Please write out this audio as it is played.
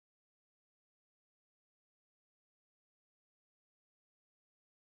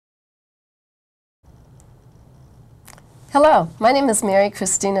Hello, my name is Mary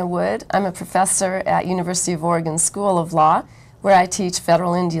Christina Wood. I'm a professor at University of Oregon School of Law, where I teach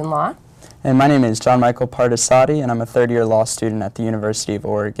federal Indian law. And my name is John Michael Pardesati, and I'm a third-year law student at the University of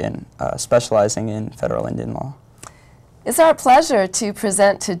Oregon, specializing in federal Indian law. It's our pleasure to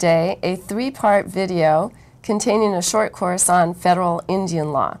present today a three-part video containing a short course on federal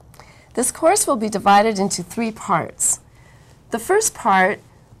Indian law. This course will be divided into three parts. The first part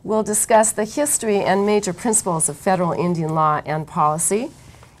will discuss the history and major principles of federal Indian law and policy.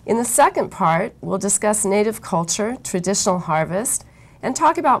 In the second part, we'll discuss native culture, traditional harvest, and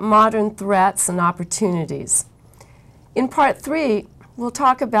talk about modern threats and opportunities. In part three, we'll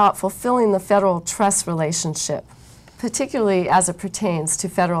talk about fulfilling the federal trust relationship, particularly as it pertains to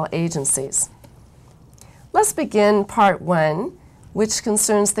federal agencies. Let's begin part one, which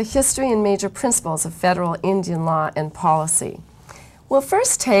concerns the history and major principles of federal Indian law and policy. We'll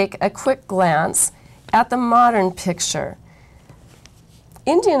first take a quick glance at the modern picture.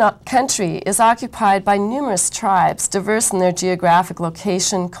 Indian country is occupied by numerous tribes, diverse in their geographic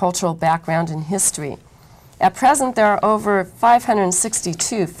location, cultural background, and history. At present, there are over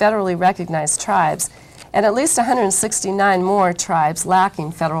 562 federally recognized tribes, and at least 169 more tribes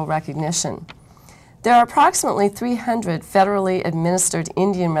lacking federal recognition. There are approximately 300 federally administered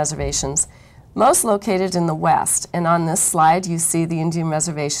Indian reservations, most located in the West, and on this slide you see the Indian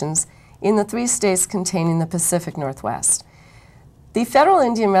reservations in the three states containing the Pacific Northwest. The federal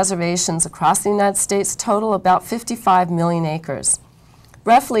Indian reservations across the United States total about 55 million acres.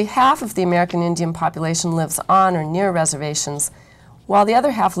 Roughly half of the American Indian population lives on or near reservations, while the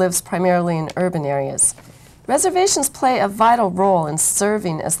other half lives primarily in urban areas. Reservations play a vital role in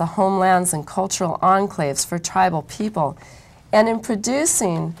serving as the homelands and cultural enclaves for tribal people, and in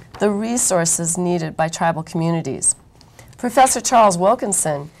producing the resources needed by tribal communities. Professor Charles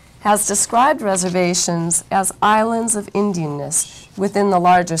Wilkinson has described reservations as islands of Indianness within the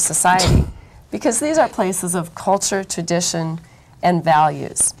larger society, because these are places of culture, tradition, and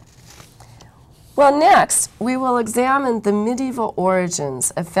values. Well, next, we will examine the medieval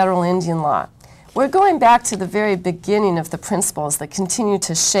origins of federal Indian law. We're going back to the very beginning of the principles that continue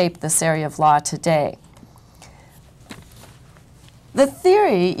to shape this area of law today. The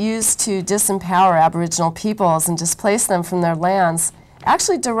theory used to disempower Aboriginal peoples and displace them from their lands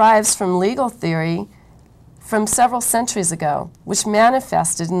actually derives from legal theory from several centuries ago, which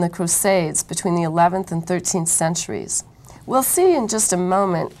manifested in the Crusades between the 11th and 13th centuries. We'll see in just a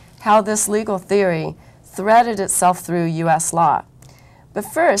moment how this legal theory threaded itself through U.S. law. But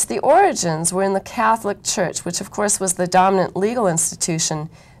first, the origins were in the Catholic Church, which of course was the dominant legal institution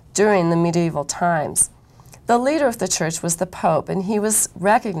during the medieval times. The leader of the church was the Pope, and he was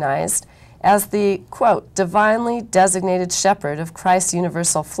recognized as the, quote, divinely designated shepherd of Christ's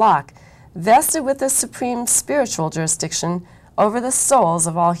universal flock, vested with the supreme spiritual jurisdiction over the souls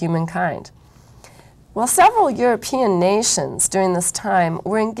of all humankind. Well, several European nations during this time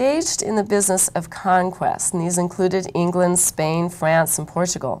were engaged in the business of conquest, and these included England, Spain, France, and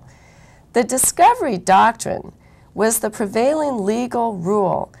Portugal. The discovery doctrine was the prevailing legal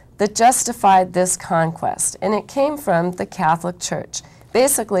rule that justified this conquest, and it came from the Catholic Church.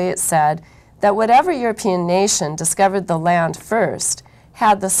 Basically, it said that whatever European nation discovered the land first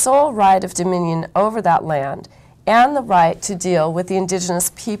had the sole right of dominion over that land and the right to deal with the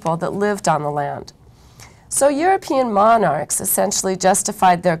indigenous people that lived on the land. So European monarchs essentially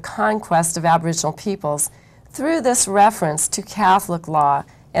justified their conquest of Aboriginal peoples through this reference to Catholic law,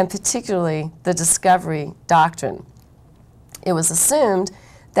 and particularly the discovery doctrine. It was assumed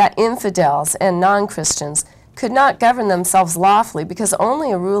that infidels and non-Christians could not govern themselves lawfully because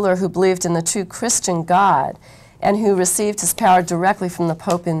only a ruler who believed in the true Christian God and who received his power directly from the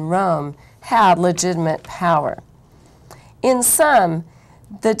Pope in Rome had legitimate power. In sum,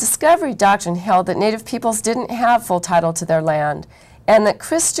 the discovery doctrine held that Native peoples didn't have full title to their land, and that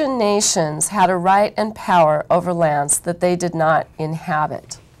Christian nations had a right and power over lands that they did not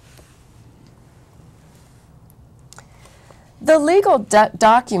inhabit. The legal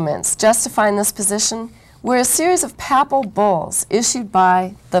documents justifying this position were a series of papal bulls issued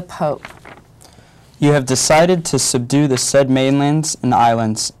by the Pope. You have decided to subdue the said mainlands and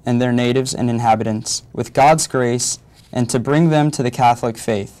islands and their natives and inhabitants, with God's grace, and to bring them to the Catholic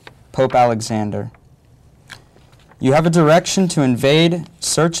faith, Pope Alexander. You have a direction to invade,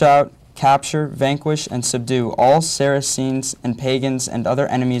 search out, capture, vanquish, and subdue all Saracens and pagans and other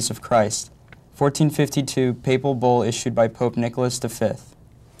enemies of Christ. 1452 papal bull issued by Pope Nicholas V.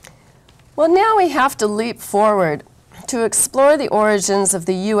 Well, now we have to leap forward to explore the origins of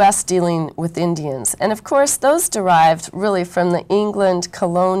the U.S. dealing with Indians. And of course, those derived really from the England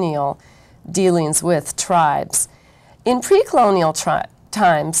colonial dealings with tribes. In pre-colonial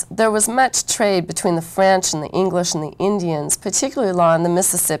times, there was much trade between the French and the English and the Indians, particularly along the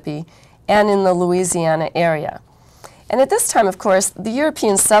Mississippi and in the Louisiana area. And at this time, of course, the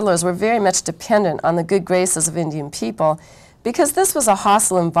European settlers were very much dependent on the good graces of Indian people because this was a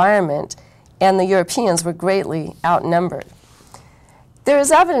hostile environment and the Europeans were greatly outnumbered. There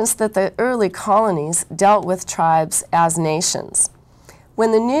is evidence that the early colonies dealt with tribes as nations.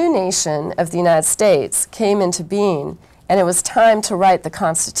 When the new nation of the United States came into being and it was time to write the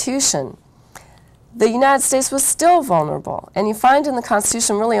Constitution, the United States was still vulnerable, and you find in the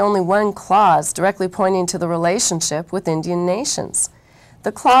Constitution really only one clause directly pointing to the relationship with Indian nations.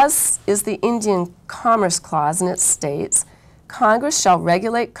 The clause is the Indian Commerce Clause, and it states, "Congress shall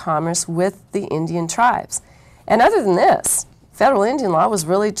regulate commerce with the Indian tribes." And other than this, federal Indian law was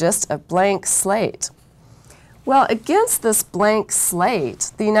really just a blank slate. Well, against this blank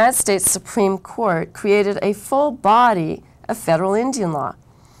slate, the United States Supreme Court created a full body of federal Indian law.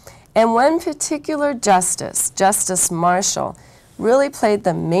 And one particular justice, Justice Marshall, really played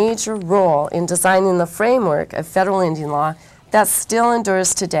the major role in designing the framework of federal Indian law that still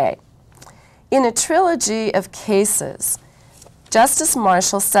endures today. In a trilogy of cases, Justice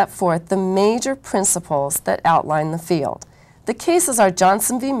Marshall set forth the major principles that outline the field. The cases are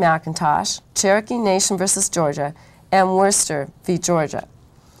Johnson v. McIntosh, Cherokee Nation v. Georgia, and Worcester v. Georgia.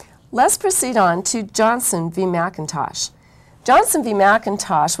 Let's proceed on to Johnson v. McIntosh. Johnson v.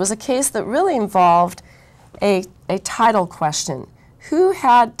 McIntosh was a case that really involved a title question. Who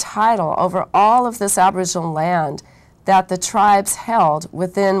had title over all of this Aboriginal land that the tribes held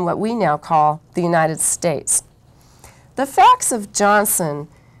within what we now call the United States? The facts of Johnson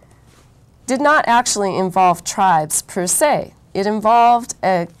did not actually involve tribes per se. It involved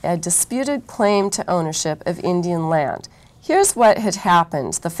a disputed claim to ownership of Indian land. Here's what had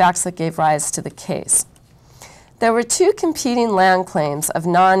happened, the facts that gave rise to the case. There were two competing land claims of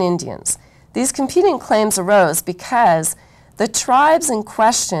non-Indians. These competing claims arose because the tribes in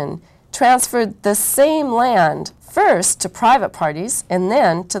question transferred the same land first to private parties and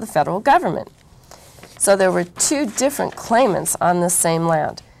then to the federal government. So there were two different claimants on the same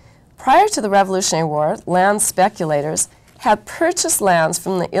land. Prior to the Revolutionary War, land speculators had purchased lands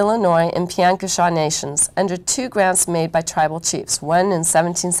from the Illinois and Piankashaw nations under two grants made by tribal chiefs, one in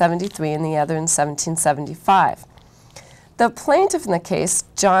 1773 and the other in 1775. The plaintiff in the case,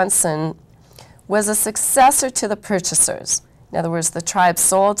 Johnson, was a successor to the purchasers. In other words, the tribe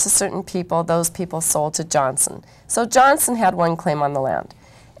sold to certain people, those people sold to Johnson. So Johnson had one claim on the land.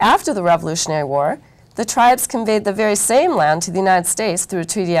 After the Revolutionary War, the tribes conveyed the very same land to the United States through a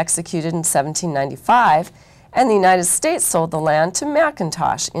treaty executed in 1795, and the United States sold the land to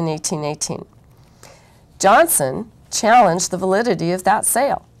McIntosh in 1818. Johnson challenged the validity of that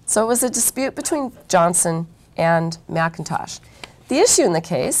sale. So it was a dispute between Johnson and McIntosh. The issue in the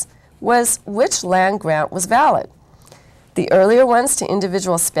case was which land grant was valid. The earlier ones to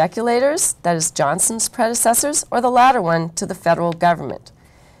individual speculators, that is Johnson's predecessors, or the latter one to the federal government.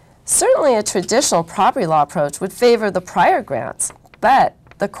 Certainly a traditional property law approach would favor the prior grants, but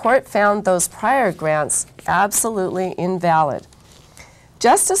the court found those prior grants absolutely invalid.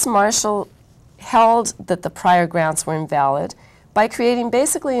 Justice Marshall held that the prior grants were invalid by creating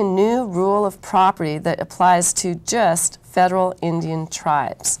basically a new rule of property that applies to just federal Indian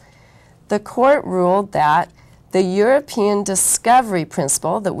tribes. The court ruled that the European discovery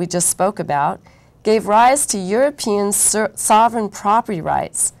principle that we just spoke about gave rise to European sovereign property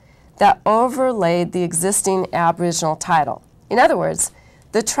rights that overlaid the existing Aboriginal title. In other words,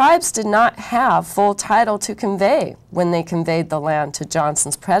 the tribes did not have full title to convey when they conveyed the land to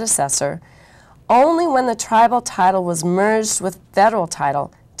Johnson's predecessor. Only when the tribal title was merged with federal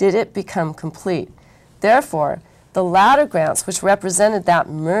title did it become complete. Therefore, the latter grants, which represented that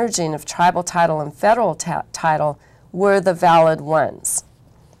merging of tribal title and federal title, were the valid ones.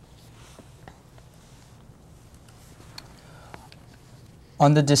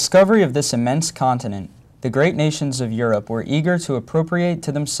 On the discovery of this immense continent, the great nations of Europe were eager to appropriate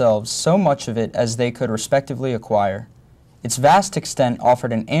to themselves so much of it as they could respectively acquire. Its vast extent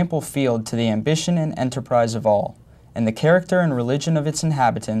offered an ample field to the ambition and enterprise of all, and the character and religion of its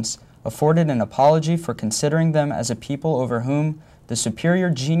inhabitants afforded an apology for considering them as a people over whom the superior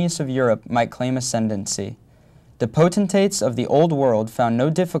genius of Europe might claim ascendancy. The potentates of the Old World found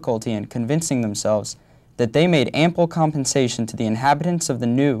no difficulty in convincing themselves that they made ample compensation to the inhabitants of the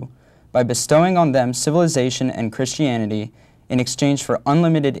New by bestowing on them civilization and Christianity in exchange for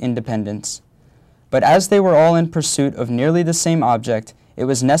unlimited independence. But as they were all in pursuit of nearly the same object, it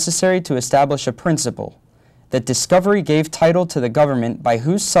was necessary to establish a principle, that discovery gave title to the government by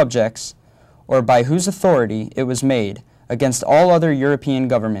whose subjects, or by whose authority it was made, against all other European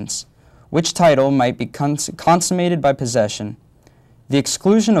governments, which title might be consummated by possession. The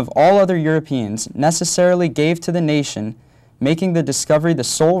exclusion of all other Europeans necessarily gave to the nation making the discovery the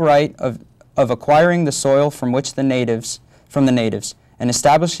sole right of acquiring the soil from the natives, and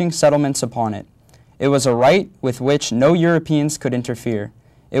establishing settlements upon it. It was a right with which no Europeans could interfere.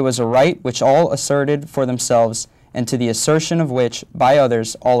 It was a right which all asserted for themselves, and to the assertion of which, by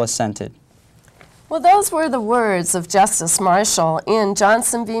others, all assented. Well, those were the words of Justice Marshall in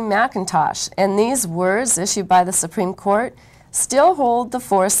Johnson v. McIntosh, and these words, issued by the Supreme Court, still hold the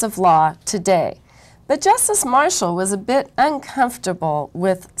force of law today. But Justice Marshall was a bit uncomfortable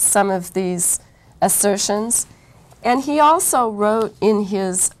with some of these assertions, and he also wrote in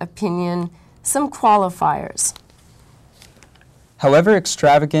his opinion some qualifiers. However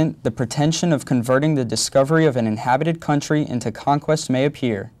extravagant the pretension of converting the discovery of an inhabited country into conquest may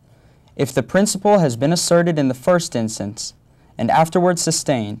appear, if the principle has been asserted in the first instance, and afterwards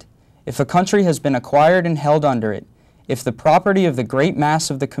sustained, if a country has been acquired and held under it, if the property of the great mass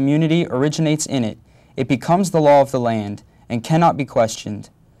of the community originates in it, it becomes the law of the land, and cannot be questioned.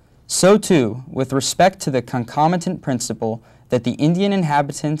 So too, with respect to the concomitant principle that the Indian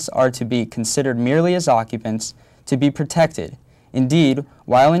inhabitants are to be considered merely as occupants, to be protected, indeed,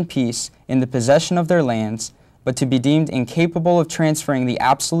 while in peace, in the possession of their lands, but to be deemed incapable of transferring the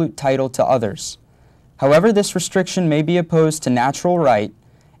absolute title to others. However this restriction may be opposed to natural right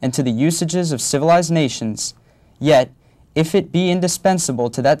and to the usages of civilized nations, yet, if it be indispensable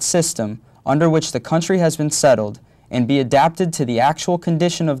to that system under which the country has been settled, and be adapted to the actual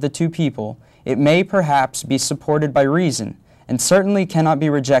condition of the two people, it may perhaps be supported by reason, and certainly cannot be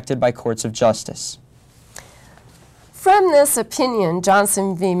rejected by courts of justice. From this opinion,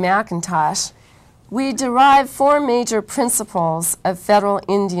 Johnson v. McIntosh, we derive four major principles of federal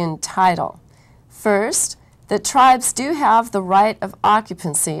Indian title. First, that tribes do have the right of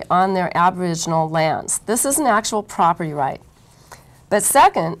occupancy on their aboriginal lands. This is an actual property right. But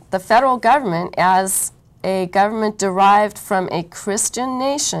second, the federal government, as a government derived from a Christian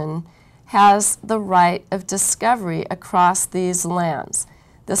nation, has the right of discovery across these lands.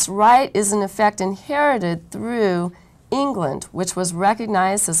 This right is in effect inherited through England, which was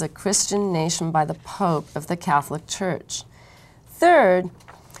recognized as a Christian nation by the Pope of the Catholic Church. Third,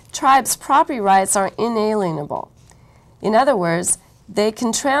 tribes' property rights are inalienable. In other words, they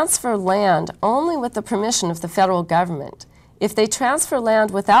can transfer land only with the permission of the federal government. If they transfer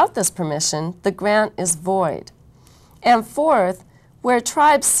land without this permission, the grant is void. And fourth, where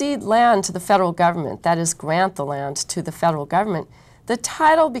tribes cede land to the federal government, that is, grant the land to the federal government, the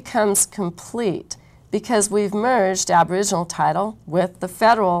title becomes complete because we've merged Aboriginal title with the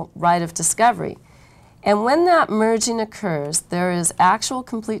federal right of discovery. And when that merging occurs, there is actual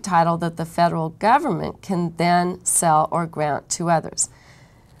complete title that the federal government can then sell or grant to others.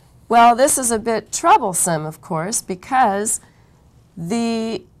 Well, this is a bit troublesome, of course, because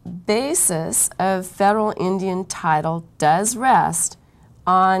the basis of federal Indian title does rest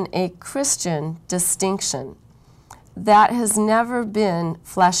on a Christian distinction. That has never been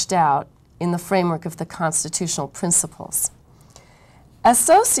fleshed out in the framework of the constitutional principles.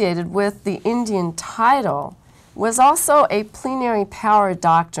 Associated with the Indian title was also a plenary power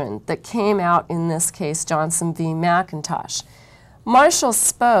doctrine that came out in this case, Johnson v. McIntosh. Marshall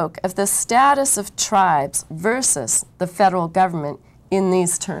spoke of the status of tribes versus the federal government in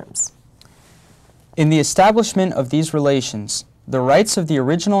these terms. In the establishment of these relations, the rights of the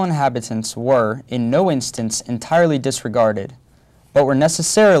original inhabitants were, in no instance, entirely disregarded, but were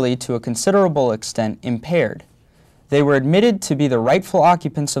necessarily, to a considerable extent, impaired. They were admitted to be the rightful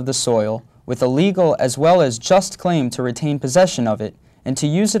occupants of the soil, with a legal as well as just claim to retain possession of it, and to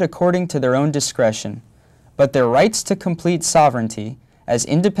use it according to their own discretion. But their rights to complete sovereignty, as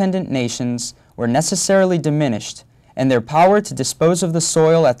independent nations, were necessarily diminished, and their power to dispose of the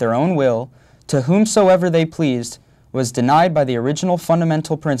soil at their own will, to whomsoever they pleased, was denied by the original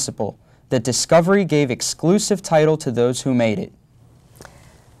fundamental principle, that discovery gave exclusive title to those who made it.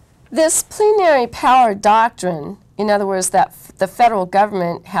 This plenary power doctrine, in other words, that the federal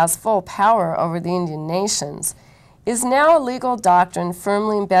government has full power over the Indian nations, is now a legal doctrine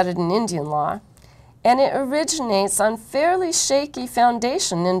firmly embedded in Indian law, and it originates on fairly shaky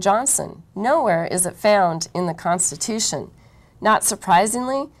foundation in Johnson. Nowhere is it found in the Constitution. Not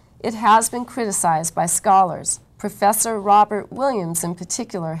surprisingly, it has been criticized by scholars. Professor Robert Williams, in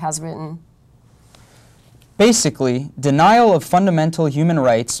particular, has written, basically, denial of fundamental human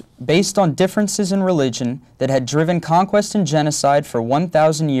rights based on differences in religion that had driven conquest and genocide for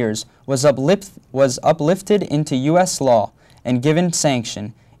 1,000 years was uplifted into U.S. law and given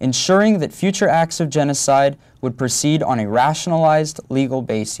sanction ensuring that future acts of genocide would proceed on a rationalized legal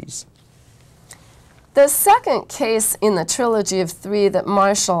basis. The second case in the trilogy of three that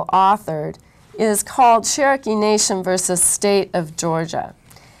Marshall authored is called Cherokee Nation versus State of Georgia.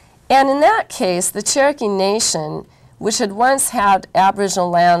 And in that case, the Cherokee Nation, which had once had Aboriginal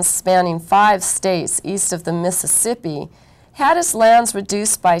lands spanning 5 states east of the Mississippi, had its lands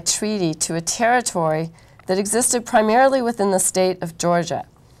reduced by treaty to a territory that existed primarily within the state of Georgia.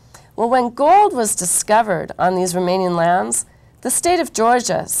 Well, when gold was discovered on these remaining lands, the state of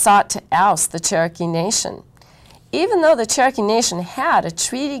Georgia sought to oust the Cherokee Nation. Even though the Cherokee Nation had a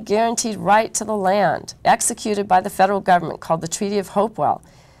treaty-guaranteed right to the land executed by the federal government called the Treaty of Hopewell,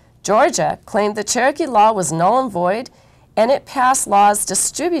 Georgia claimed the Cherokee law was null and void, and it passed laws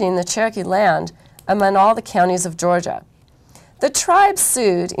distributing the Cherokee land among all the counties of Georgia. The tribe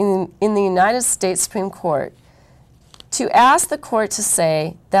sued in the United States Supreme Court to ask the court to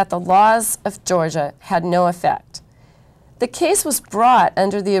say that the laws of Georgia had no effect. The case was brought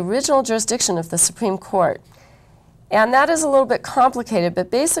under the original jurisdiction of the Supreme Court, and that is a little bit complicated,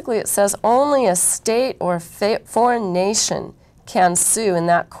 but basically it says only a state or foreign nation can sue in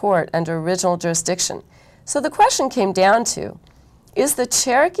that court under original jurisdiction. So the question came down to, is the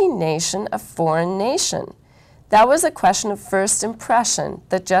Cherokee Nation a foreign nation? That was a question of first impression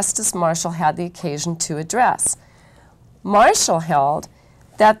that Justice Marshall had the occasion to address. Marshall held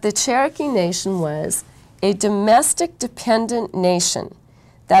that the Cherokee Nation was a domestic dependent nation,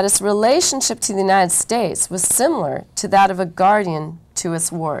 that its relationship to the United States was similar to that of a guardian to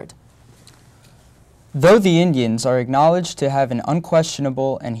its ward. Though the Indians are acknowledged to have an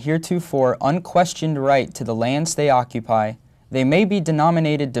unquestionable and heretofore unquestioned right to the lands they occupy, they may be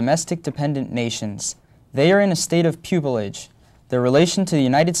denominated domestic dependent nations. They are in a state of pupillage. Their relation to the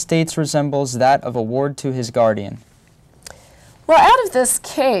United States resembles that of a ward to his guardian. Well, out of this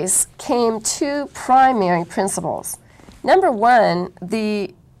case came 2 primary principles. Number 1,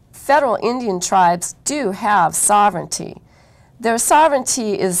 the federal Indian tribes do have sovereignty. Their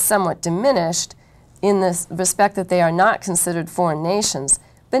sovereignty is somewhat diminished in the respect that they are not considered foreign nations,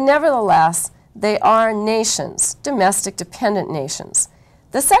 but nevertheless, they are nations, domestic dependent nations.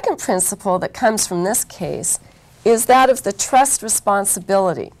 The second principle that comes from this case is that of the trust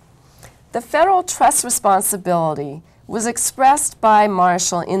responsibility. The federal trust responsibility was expressed by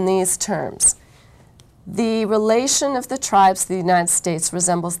Marshall in these terms. The relation of the tribes to the United States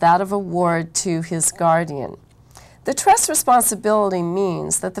resembles that of a ward to his guardian. The trust responsibility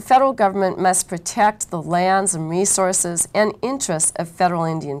means that the federal government must protect the lands and resources and interests of federal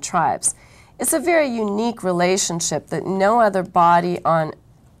Indian tribes. It's a very unique relationship that no other body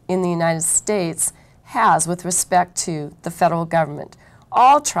in the United States has with respect to the federal government.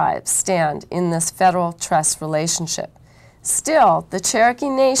 All tribes stand in this federal trust relationship. Still, the Cherokee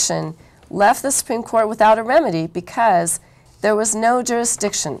Nation left the Supreme Court without a remedy because there was no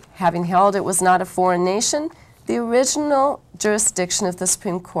jurisdiction. Having held it was not a foreign nation, the original jurisdiction of the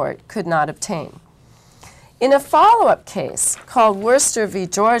Supreme Court could not obtain. In a follow-up case called Worcester v.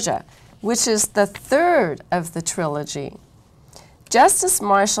 Georgia, which is the third of the trilogy, Justice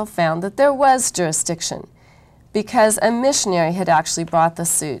Marshall found that there was jurisdiction because a missionary had actually brought the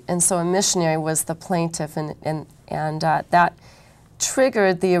suit, and so a missionary was the plaintiff, and that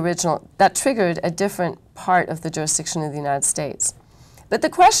triggered a different part of the jurisdiction of the United States. But the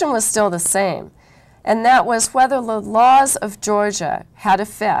question was still the same, and that was whether the laws of Georgia had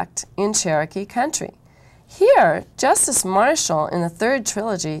effect in Cherokee country. Here, Justice Marshall in the third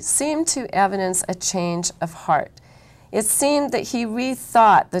trilogy seemed to evidence a change of heart. It seemed that he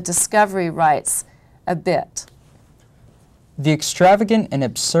rethought the discovery rights a bit. The extravagant and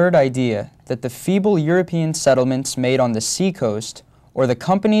absurd idea that the feeble European settlements made on the seacoast, or the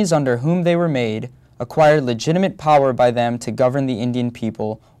companies under whom they were made, acquired legitimate power by them to govern the Indian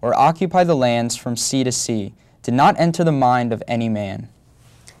people or occupy the lands from sea to sea, did not enter the mind of any man.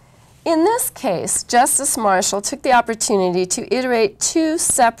 In this case, Justice Marshall took the opportunity to iterate 2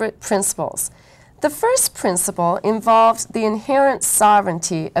 separate principles. The first principle involved the inherent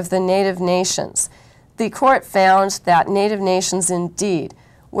sovereignty of the native nations. The court found that native nations indeed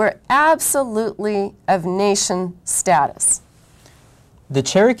were absolutely of nation status. The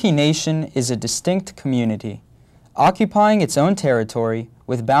Cherokee Nation is a distinct community, occupying its own territory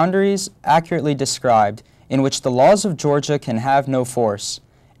with boundaries accurately described, in which the laws of Georgia can have no force,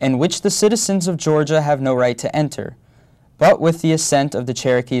 and which the citizens of Georgia have no right to enter, but with the assent of the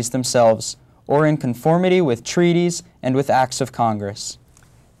Cherokees themselves, or in conformity with treaties and with acts of Congress.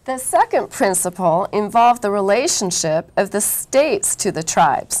 The second principle involved the relationship of the states to the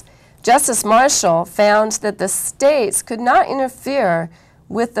tribes. Justice Marshall found that the states could not interfere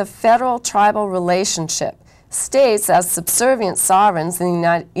with the federal tribal relationship. States, as subservient sovereigns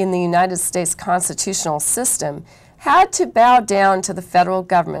in the United States constitutional system, had to bow down to the federal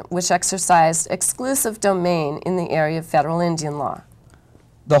government, which exercised exclusive domain in the area of federal Indian law.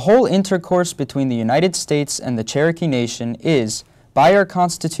 The whole intercourse between the United States and the Cherokee Nation is, by our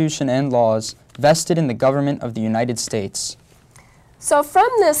Constitution and laws, vested in the government of the United States. So from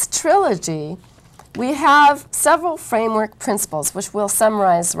this trilogy, we have several framework principles, which we'll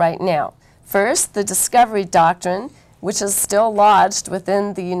summarize right now. First, the discovery doctrine, which is still lodged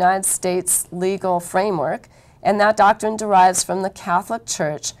within the United States legal framework, and that doctrine derives from the Catholic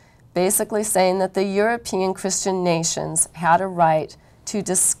Church, basically saying that the European Christian nations had a right to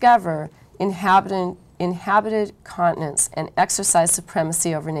discover inhabited continents and exercise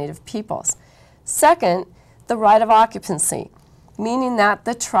supremacy over native peoples. Second, the right of occupancy, meaning that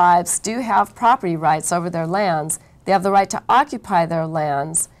the tribes do have property rights over their lands. They have the right to occupy their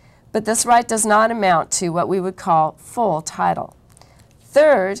lands, but this right does not amount to what we would call full title.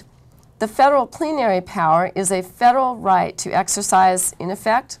 Third, the federal plenary power is a federal right to exercise, in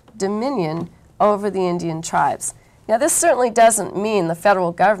effect, dominion over the Indian tribes. Now, this certainly doesn't mean the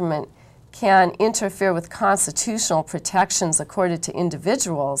federal government can interfere with constitutional protections accorded to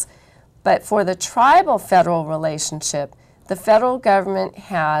individuals, but for the tribal-federal relationship, the federal government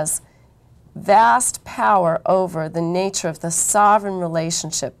has vast power over the nature of the sovereign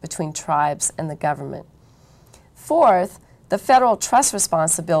relationship between tribes and the government. Fourth, the federal trust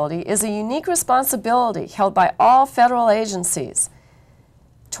responsibility is a unique responsibility held by all federal agencies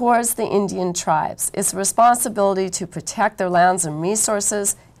towards the Indian tribes. It's a responsibility to protect their lands and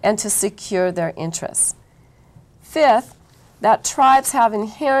resources and to secure their interests. Fifth, that tribes have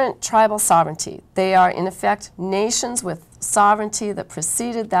inherent tribal sovereignty. They are, in effect, nations with sovereignty that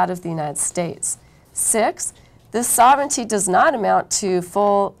preceded that of the United States. Six, this sovereignty does not amount to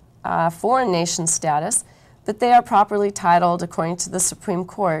full foreign nation status, but they are properly titled, according to the Supreme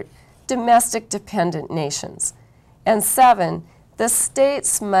Court, domestic dependent nations. And seven, the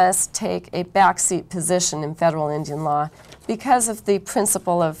states must take a backseat position in federal Indian law because of the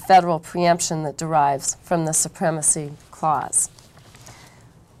principle of federal preemption that derives from the Supremacy Clause.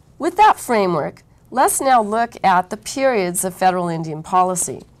 With that framework, let's now look at the periods of federal Indian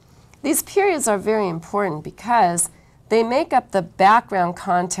policy. These periods are very important because they make up the background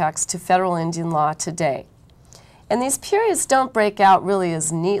context to federal Indian law today. And these periods don't break out really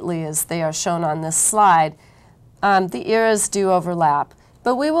as neatly as they are shown on this slide. The eras do overlap,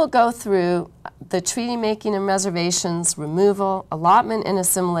 but we will go through the treaty making and reservations, removal, allotment and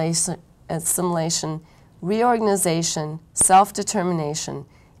assimilation, reorganization, self-determination,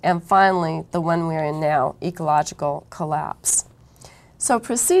 and finally, the one we're in now, ecological collapse. So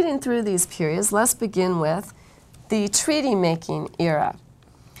proceeding through these periods, let's begin with the treaty-making era.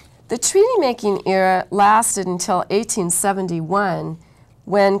 The treaty-making era lasted until 1871,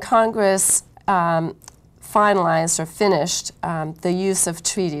 when Congress finalized or finished the use of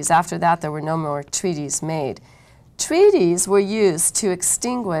treaties. After that, there were no more treaties made. Treaties were used to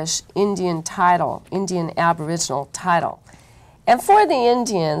extinguish Indian title, Indian Aboriginal title. And for the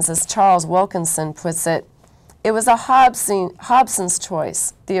Indians, as Charles Wilkinson puts it, it was a Hobson's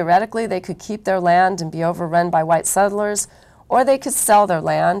choice. Theoretically, they could keep their land and be overrun by white settlers, or they could sell their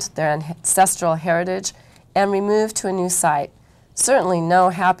land, their ancestral heritage, and remove to a new site. Certainly no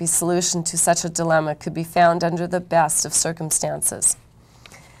happy solution to such a dilemma could be found under the best of circumstances.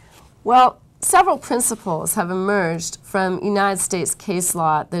 Well, several principles have emerged from United States case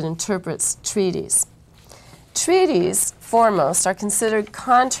law that interprets treaties. Treaties, foremost, are considered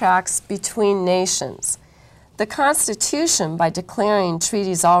contracts between nations. The Constitution, by declaring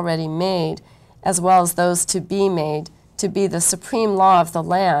treaties already made, as well as those to be made, to be the supreme law of the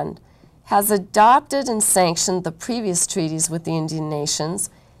land, has adopted and sanctioned the previous treaties with the Indian nations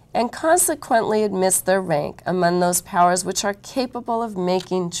and consequently admits their rank among those powers which are capable of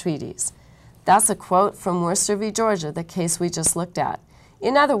making treaties. That's a quote from Worcester v. Georgia, the case we just looked at.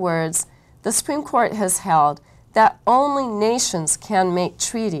 In other words, the Supreme Court has held that only nations can make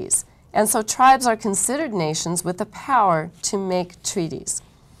treaties, and so tribes are considered nations with the power to make treaties.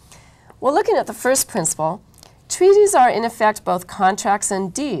 Well, looking at the first principle, treaties are in effect both contracts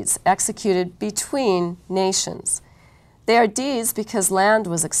and deeds executed between nations. They are deeds because land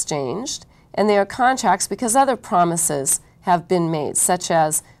was exchanged, and they are contracts because other promises have been made, such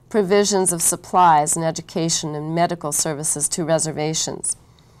as provisions of supplies and education and medical services to reservations.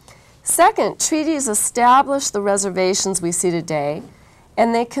 Second, treaties established the reservations we see today,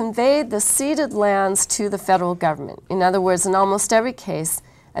 and they conveyed the ceded lands to the federal government. In other words, in almost every case,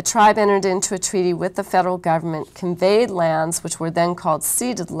 A tribe entered into a treaty with the federal government, conveyed lands, which were then called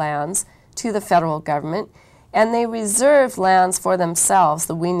ceded lands, to the federal government, and they reserved lands for themselves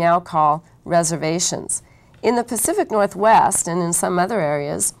that we now call reservations. In the Pacific Northwest and in some other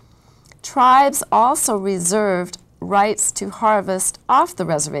areas, tribes also reserved rights to harvest off the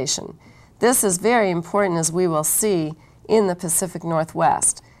reservation. This is very important, as we will see, in the Pacific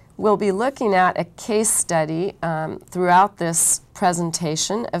Northwest. We'll be looking at a case study throughout this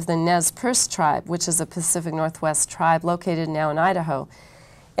presentation of the Nez Perce tribe, which is a Pacific Northwest tribe located now in Idaho.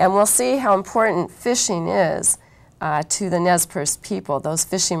 And we'll see how important fishing is to the Nez Perce people. Those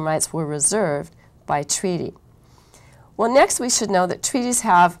fishing rights were reserved by treaty. Well, next we should know that treaties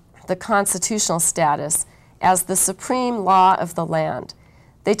have the constitutional status as the supreme law of the land.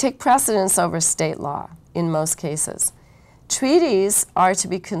 They take precedence over state law in most cases. Treaties are to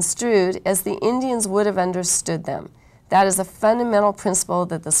be construed as the Indians would have understood them. That is a fundamental principle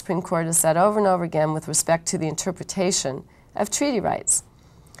that the Supreme Court has said over and over again with respect to the interpretation of treaty rights.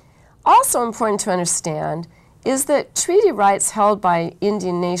 Also important to understand is that treaty rights held by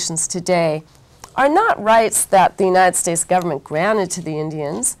Indian nations today are not rights that the United States government granted to the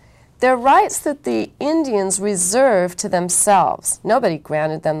Indians. They're rights that the Indians reserved to themselves. Nobody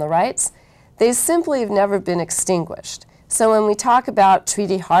granted them the rights. They simply have never been extinguished. So when we talk about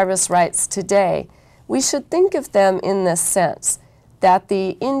treaty harvest rights today, we should think of them in this sense, that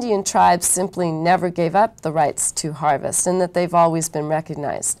the Indian tribes simply never gave up the rights to harvest and that they've always been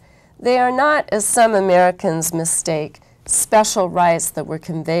recognized. They are not, as some Americans mistake, special rights that were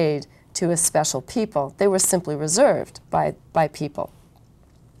conveyed to a special people. They were simply reserved by people.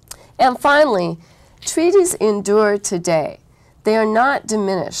 And finally, treaties endure today. They are not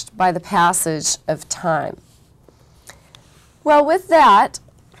diminished by the passage of time. Well, with that,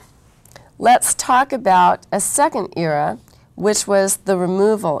 let's talk about a second era, which was the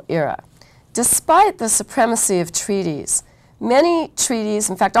removal era. Despite the supremacy of treaties, many treaties,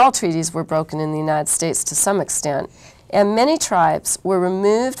 in fact all treaties, were broken in the United States to some extent, and many tribes were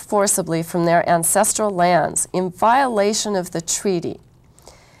removed forcibly from their ancestral lands in violation of the treaty.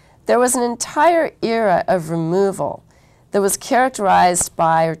 There was an entire era of removal that was characterized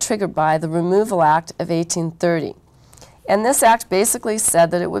by or triggered by the Removal Act of 1830. And this act basically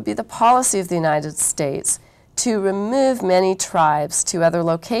said that it would be the policy of the United States to remove many tribes to other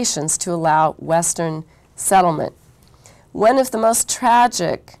locations to allow Western settlement. One of the most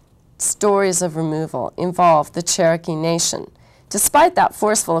tragic stories of removal involved the Cherokee Nation. Despite that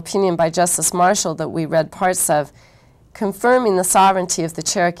forceful opinion by Justice Marshall that we read parts of, confirming the sovereignty of the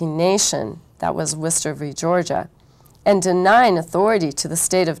Cherokee Nation, that was Worcester v. Georgia, and denying authority to the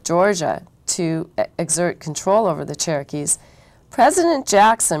state of Georgia to exert control over the Cherokees, President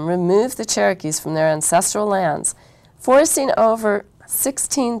Jackson removed the Cherokees from their ancestral lands, forcing over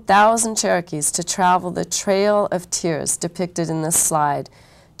 16,000 Cherokees to travel the Trail of Tears depicted in this slide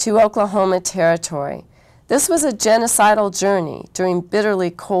to Oklahoma Territory. This was a genocidal journey during bitterly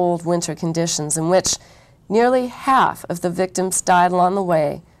cold winter conditions in which nearly half of the victims died along the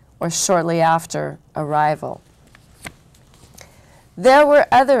way or shortly after arrival. There were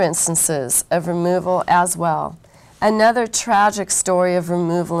other instances of removal as well. Another tragic story of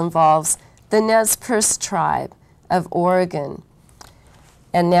removal involves the Nez Perce tribe of Oregon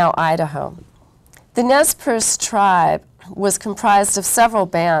and now Idaho. The Nez Perce tribe was comprised of several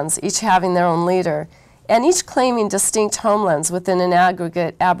bands, each having their own leader, and each claiming distinct homelands within an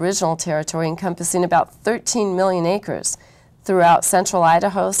aggregate Aboriginal territory encompassing about 13 million acres throughout central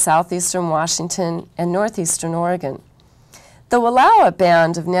Idaho, southeastern Washington, and northeastern Oregon. The Wallowa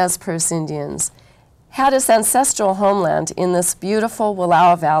band of Nez Perce Indians had its ancestral homeland in this beautiful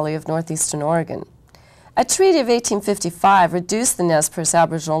Wallowa Valley of northeastern Oregon. A treaty of 1855 reduced the Nez Perce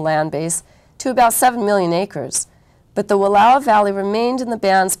Aboriginal land base to about 7 million acres, but the Wallowa Valley remained in the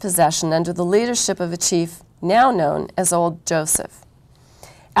band's possession under the leadership of a chief now known as Old Joseph.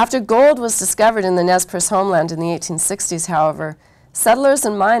 After gold was discovered in the Nez Perce homeland in the 1860s, however, settlers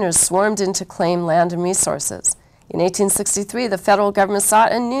and miners swarmed in to claim land and resources. In 1863, the federal government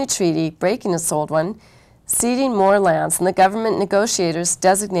sought a new treaty, breaking its old one, ceding more lands, and the government negotiators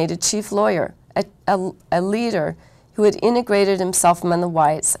designated Chief Lawyer, a leader who had integrated himself among the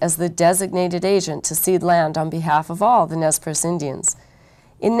whites as the designated agent to cede land on behalf of all the Nez Perce Indians.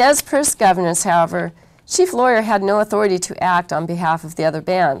 In Nez Perce governance, however, Chief Lawyer had no authority to act on behalf of the other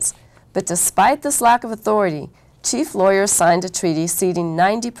bands. But despite this lack of authority, Chief Lawyer signed a treaty ceding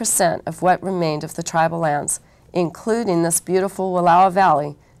 90% of what remained of the tribal lands, including this beautiful Wallowa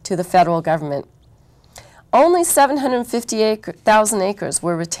Valley, to the federal government. Only 750,000 acres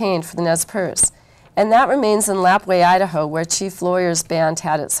were retained for the Nez Perce, and that remains in Lapwai, Idaho, where Chief Lawyer's band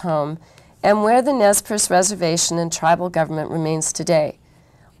had its home, and where the Nez Perce Reservation and tribal government remains today.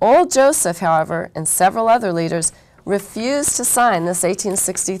 Old Joseph, however, and several other leaders refused to sign this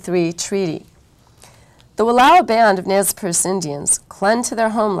 1863 treaty. The Wallowa Band of Nez Perce Indians clung to their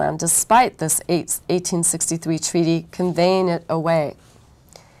homeland despite this 1863 treaty conveying it away.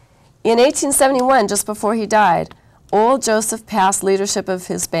 In 1871, just before he died, Old Joseph passed leadership of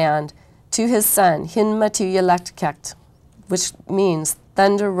his band to his son, Hinmatuyalektek, which means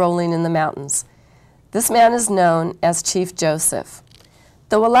thunder rolling in the mountains. This man is known as Chief Joseph.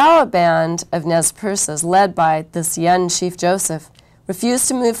 The Wallowa Band of Nez Perce, led by this young Chief Joseph, refused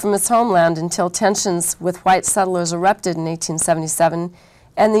to move from its homeland until tensions with white settlers erupted in 1877,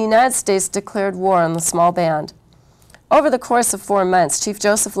 and the United States declared war on the small band. Over the course of 4 months, Chief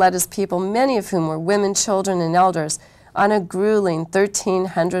Joseph led his people, many of whom were women, children, and elders, on a grueling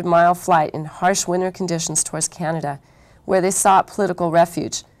 1,300-mile flight in harsh winter conditions towards Canada, where they sought political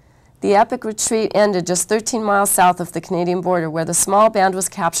refuge. The epic retreat ended just 13 miles south of the Canadian border, where the small band was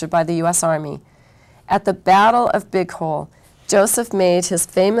captured by the U.S. Army. At the Battle of Big Hole, Joseph made his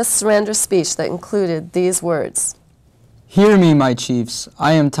famous surrender speech that included these words: "Hear me, my chiefs,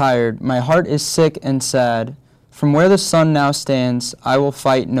 I am tired, my heart is sick and sad. From where the sun now stands, I will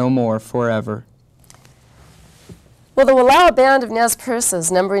fight no more forever." Well, the Wallowa Band of Nez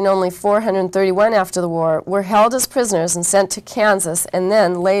Perce, numbering only 431 after the war, were held as prisoners and sent to Kansas and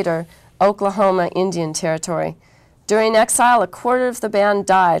then, later, Oklahoma Indian Territory. During exile, a quarter of the band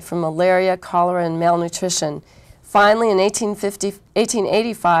died from malaria, cholera, and malnutrition. Finally, in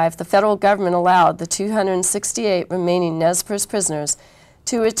 1885, the federal government allowed the 268 remaining Nez Perce prisoners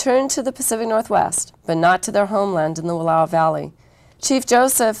to return to the Pacific Northwest, but not to their homeland in the Wallowa Valley. Chief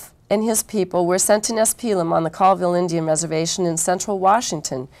Joseph and his people were sent to Nespelem on the Colville Indian Reservation in central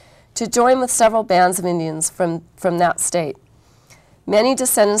Washington to join with several bands of Indians from that state. Many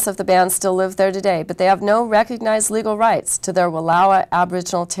descendants of the band still live there today, but they have no recognized legal rights to their Wallowa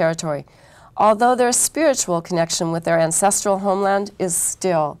Aboriginal territory, although their spiritual connection with their ancestral homeland is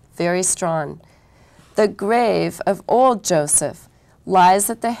still very strong. The grave of Old Joseph lies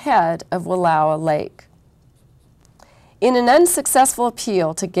at the head of Wallowa Lake. In an unsuccessful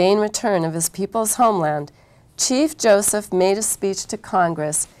appeal to gain return of his people's homeland, Chief Joseph made a speech to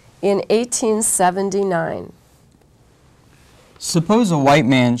Congress in 1879. Suppose a white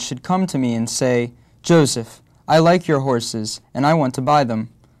man should come to me and say, "Joseph, I like your horses, and I want to buy them."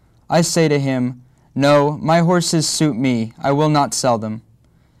 I say to him, "No, my horses suit me, I will not sell them."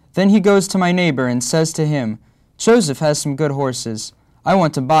 Then he goes to my neighbor and says to him, "Joseph has some good horses. I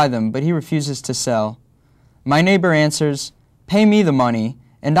want to buy them, but he refuses to sell." My neighbor answers, "Pay me the money,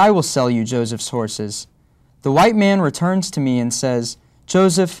 and I will sell you Joseph's horses." The white man returns to me and says,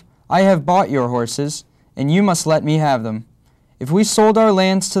 "Joseph, I have bought your horses, and you must let me have them. If we sold our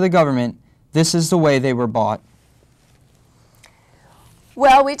lands to the government, this is the way they were bought."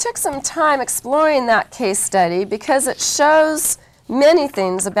 Well, we took some time exploring that case study because it shows many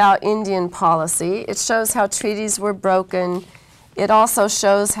things about Indian policy. It shows how treaties were broken. It also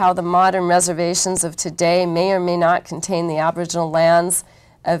shows how the modern reservations of today may or may not contain the Aboriginal lands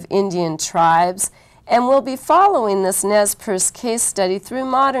of Indian tribes. And we'll be following this Nez Perce case study through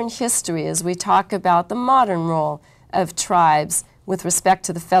modern history as we talk about the modern role of tribes with respect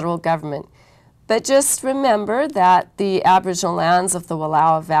to the federal government. But just remember that the Aboriginal lands of the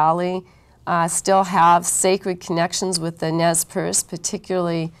Wallowa Valley still have sacred connections with the Nez Perce,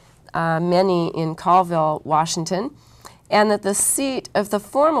 particularly many in Colville, Washington, and that the seat of the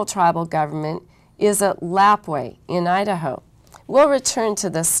formal tribal government is at Lapwai in Idaho. We'll return to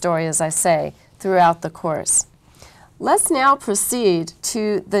this story, as I say, throughout the course. Let's now proceed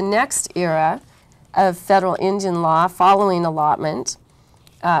to the next era of federal Indian law following allotment,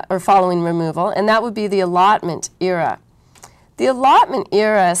 or following removal, and that would be the allotment era. The allotment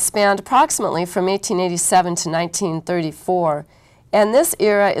era spanned approximately from 1887 to 1934, and this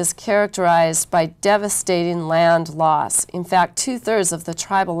era is characterized by devastating land loss. In fact, 2/3 of the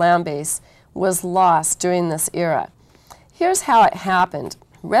tribal land base was lost during this era. Here's how it happened.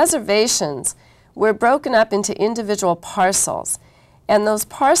 Reservations were broken up into individual parcels, and those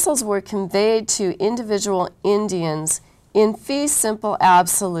parcels were conveyed to individual Indians in fee simple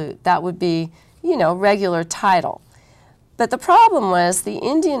absolute. That would be, regular title. But the problem was the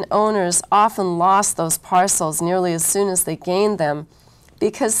Indian owners often lost those parcels nearly as soon as they gained them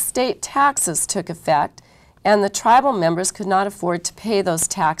because state taxes took effect, and the tribal members could not afford to pay those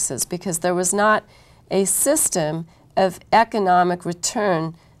taxes because there was not a system of economic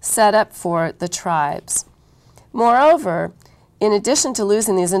return set up for the tribes. Moreover, In addition to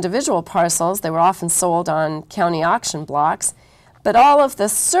losing these individual parcels, they were often sold on county auction blocks, but all of the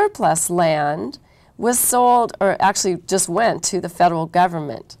surplus land was sold, or actually just went to the federal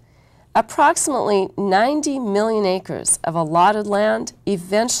government. Approximately 90 million acres of allotted land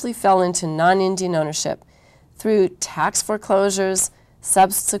eventually fell into non-Indian ownership through tax foreclosures,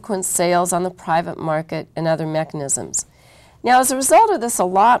 subsequent sales on the private market, and other mechanisms. Now, as a result of this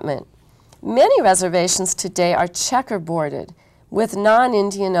allotment, many reservations today are checkerboarded with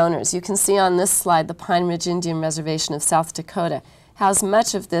non-Indian owners. You can see on this slide the Pine Ridge Indian Reservation of South Dakota has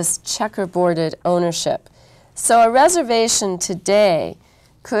much of this checkerboarded ownership. So a reservation today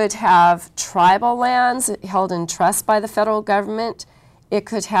could have tribal lands held in trust by the federal government. It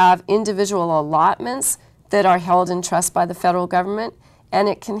could have individual allotments that are held in trust by the federal government, and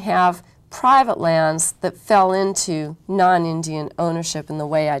it can have private lands that fell into non-Indian ownership in the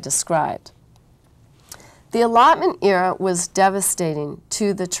way I described. The allotment era was devastating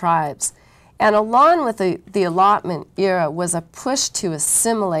to the tribes, and along with the allotment era was a push to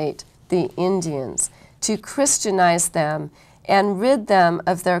assimilate the Indians, to Christianize them and rid them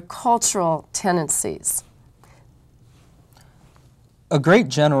of their cultural tendencies. A great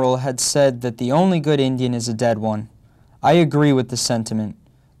general had said that the only good Indian is a dead one. I agree with the sentiment,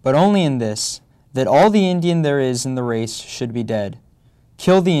 but only in this, that all the Indian there is in the race should be dead.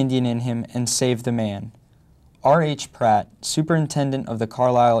 Kill the Indian in him and save the man. R. H. Pratt, Superintendent of the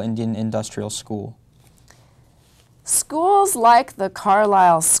Carlisle Indian Industrial School. Schools like the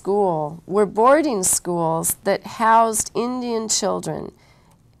Carlisle School were boarding schools that housed Indian children.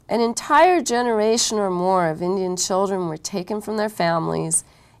 An entire generation or more of Indian children were taken from their families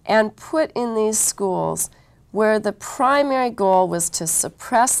and put in these schools where the primary goal was to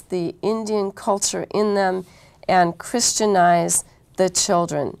suppress the Indian culture in them and Christianize the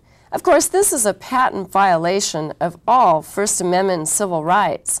children. Of course, this is a patent violation of all First Amendment and civil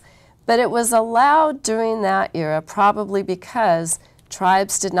rights, but it was allowed during that era probably because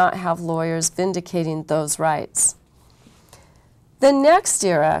tribes did not have lawyers vindicating those rights. The next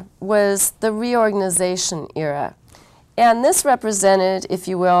era was the reorganization era, and this represented, if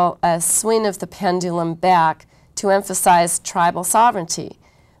you will, a swing of the pendulum back to emphasize tribal sovereignty.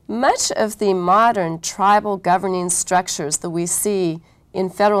 Much of the modern tribal governing structures that we see in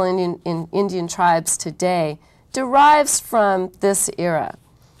federal Indian tribes today derives from this era.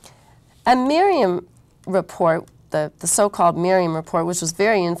 A Merriam report, the so-called Merriam report, which was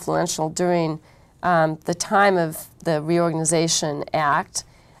very influential during the time of the Reorganization Act,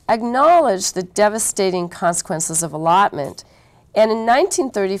 acknowledged the devastating consequences of allotment. And in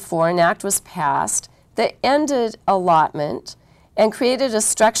 1934, an act was passed that ended allotment and created a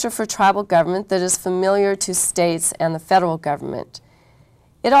structure for tribal government that is familiar to states and the federal government.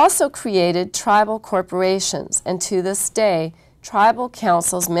 It also created tribal corporations, and to this day, tribal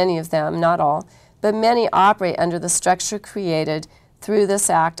councils, many of them, not all, but many operate under the structure created through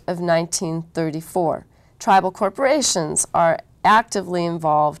this act of 1934. Tribal corporations are actively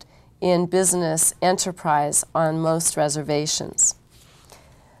involved in business enterprise on most reservations.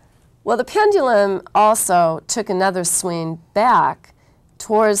 Well, the pendulum also took another swing back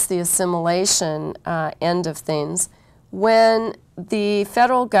towards the assimilation end of things when the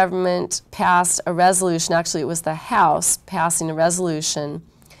federal government passed a resolution, actually it was the House passing a resolution,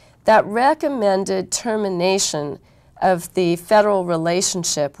 that recommended termination of the federal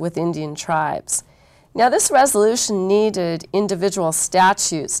relationship with Indian tribes. Now, this resolution needed individual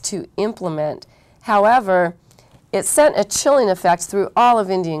statutes to implement. However, it sent a chilling effect through all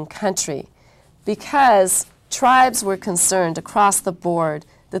of Indian country because tribes were concerned across the board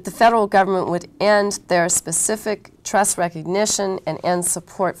that the federal government would end their specific trust recognition and end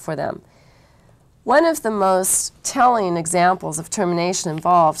support for them. One of the most telling examples of termination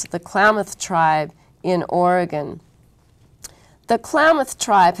involved the Klamath tribe in Oregon. The Klamath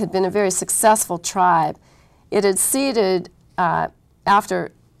tribe had been a very successful tribe. It had ceded,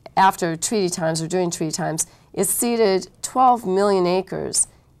 after treaty times or during treaty times, it ceded 12 million acres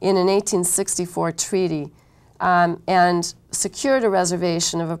in an 1864 treaty and secured a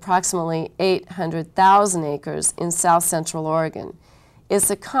reservation of approximately 800,000 acres in south central Oregon. Its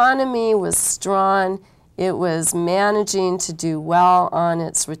economy was strong. It was managing to do well on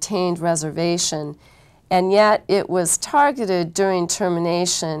its retained reservation, and yet it was targeted during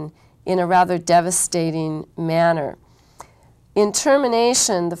termination in a rather devastating manner. In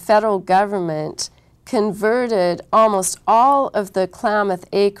termination, the federal government converted almost all of the Klamath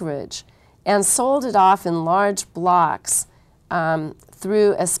acreage and sold it off in large blocks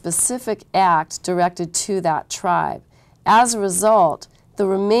through a specific act directed to that tribe. As a result, The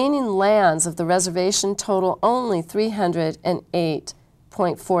remaining lands of the reservation total only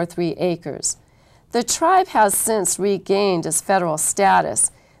 308.43 acres. The tribe has since regained its federal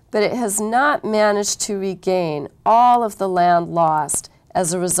status, but it has not managed to regain all of the land lost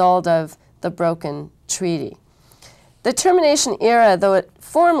as a result of the broken treaty. The termination era, though it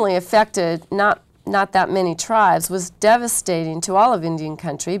formally affected not that many tribes, was devastating to all of Indian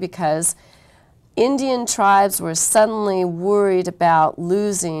country because Indian tribes were suddenly worried about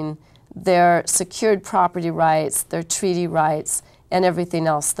losing their secured property rights, their treaty rights, and everything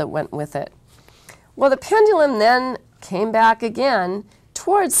else that went with it. Well, the pendulum then came back again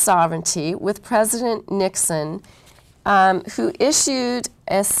towards sovereignty with President Nixon, who issued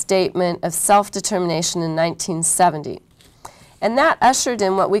a statement of self-determination in 1970. And that ushered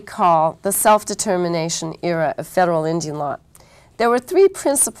in what we call the self-determination era of federal Indian law. There were three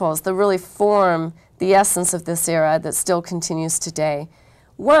principles that really form the essence of this era that still continues today.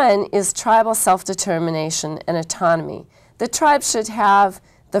 One is tribal self-determination and autonomy. The tribes should have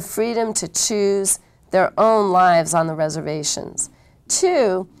the freedom to choose their own lives on the reservations.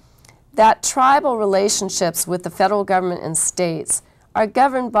 Two, that tribal relationships with the federal government and states are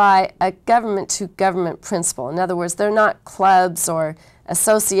governed by a government-to-government principle. In other words, they're not clubs or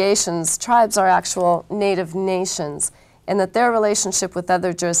associations. Tribes are actual native nations, and that their relationship with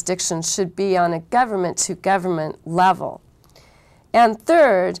other jurisdictions should be on a government-to-government level. And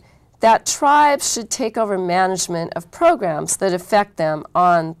third, that tribes should take over management of programs that affect them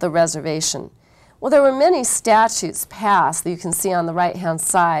on the reservation. Well, there were many statutes passed that you can see on the right-hand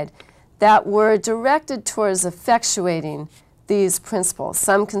side that were directed towards effectuating these principles.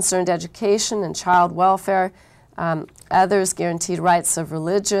 Some concerned education and child welfare, others guaranteed rights of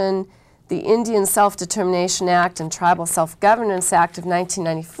religion. The Indian Self-Determination Act and Tribal Self-Governance Act of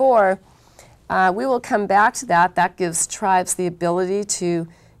 1994, we will come back to that. That gives tribes the ability to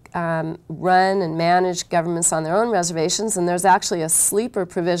run and manage governments on their own reservations, and there's actually a sleeper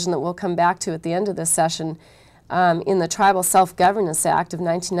provision that we'll come back to at the end of this session in the Tribal Self-Governance Act of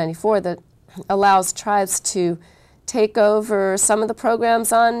 1994 that allows tribes to take over some of the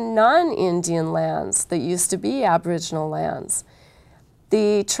programs on non-Indian lands that used to be Aboriginal lands.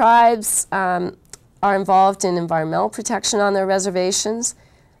 The tribes are involved in environmental protection on their reservations.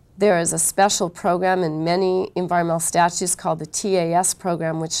 There is a special program in many environmental statutes called the TAS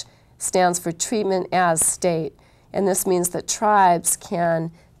program, which stands for Treatment as State. And this means that tribes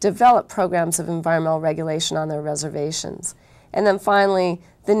can develop programs of environmental regulation on their reservations. And then finally,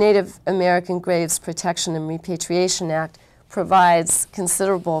 the Native American Graves Protection and Repatriation Act provides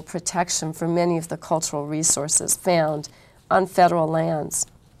considerable protection for many of the cultural resources found on federal lands.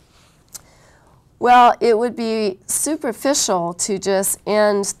 Well, it would be superficial to just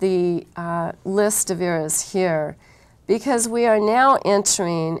end the list of eras here, because we are now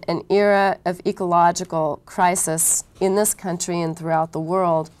entering an era of ecological crisis in this country and throughout the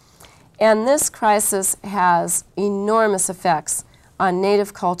world. And this crisis has enormous effects on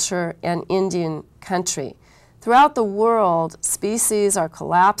Native culture and Indian country. Throughout the world, species are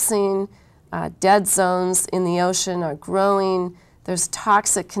collapsing, dead zones in the ocean are growing. There's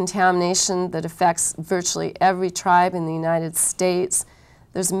toxic contamination that affects virtually every tribe in the United States.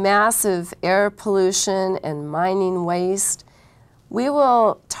 There's massive air pollution and mining waste. We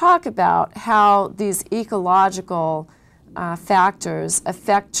will talk about how these ecological factors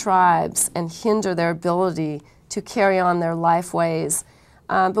affect tribes and hinder their ability to carry on their life ways.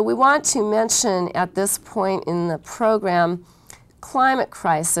 But we want to mention at this point in the program climate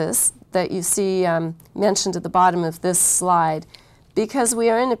crisis that you see mentioned at the bottom of this slide, because we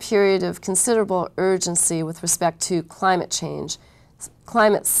are in a period of considerable urgency with respect to climate change.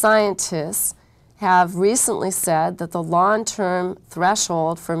 Climate scientists have recently said that the long-term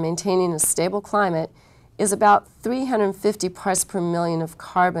threshold for maintaining a stable climate is about 350 parts per million of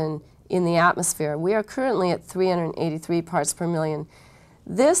carbon in the atmosphere. We are currently at 383 parts per million.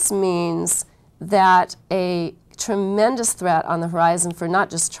 This means that a tremendous threat on the horizon for not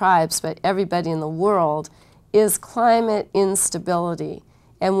just tribes, but everybody in the world is climate instability.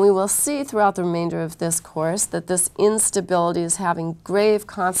 And we will see throughout the remainder of this course that this instability is having grave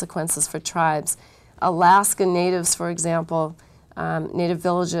consequences for tribes. Alaska natives, for example, native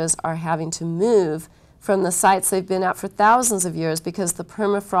villages are having to move from the sites they've been at for thousands of years because the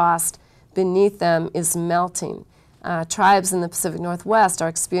permafrost beneath them is melting. Tribes in the Pacific Northwest are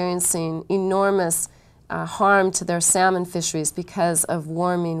experiencing enormous harm to their salmon fisheries because of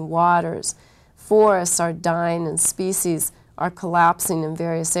warming waters. Forests are dying and species are collapsing in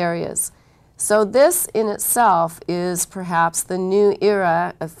various areas. So this in itself is perhaps the new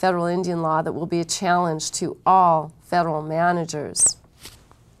era of federal Indian law that will be a challenge to all federal managers.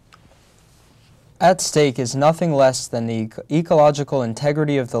 At stake is nothing less than the ecological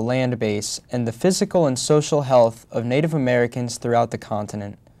integrity of the land base and the physical and social health of Native Americans throughout the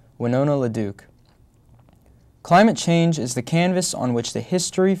continent. Winona LaDuke. Climate change is the canvas on which the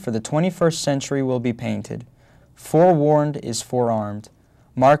history for the 21st century will be painted. Forewarned is forearmed.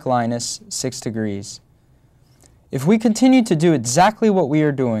 Mark Linus, 6 Degrees. If we continue to do exactly what we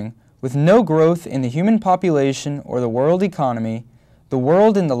are doing, with no growth in the human population or the world economy, the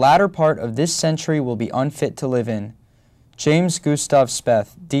world in the latter part of this century will be unfit to live in. James Gustav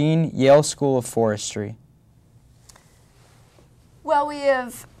Speth, Dean, Yale School of Forestry. Well, we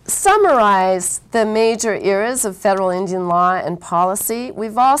have summarized the major eras of federal Indian law and policy.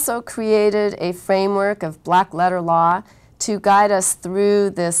 We've also created a framework of black letter law to guide us through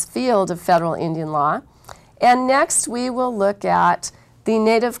this field of federal Indian law. And next we will look at the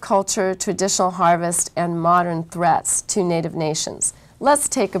Native culture, traditional harvest, and modern threats to Native nations. Let's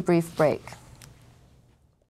take a brief break.